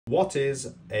What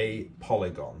is a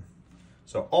polygon?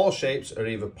 So all shapes are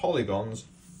either polygons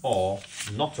or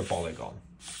not a polygon.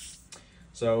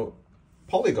 So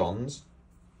polygons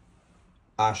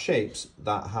are shapes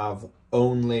that have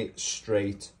only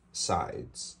straight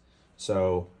sides.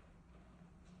 So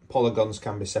polygons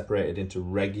can be separated into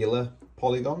regular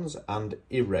polygons and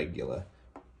irregular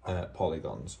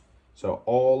polygons. So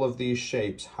all of these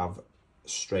shapes have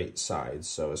straight sides.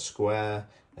 So a square,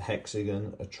 a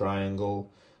hexagon, a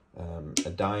triangle, a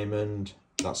diamond,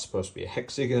 that's supposed to be a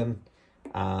hexagon,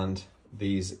 and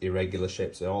these irregular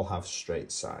shapes, they all have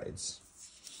straight sides.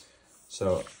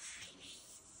 So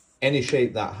any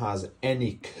shape that has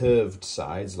any curved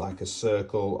sides, like a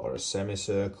circle or a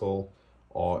semicircle,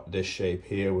 or this shape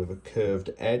here with a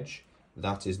curved edge,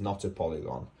 that is not a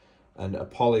polygon. And a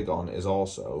polygon is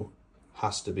also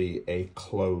has to be a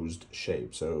closed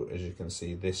shape. So as you can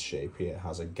see, this shape here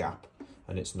has a gap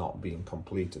and it's not being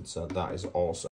completed, so that is also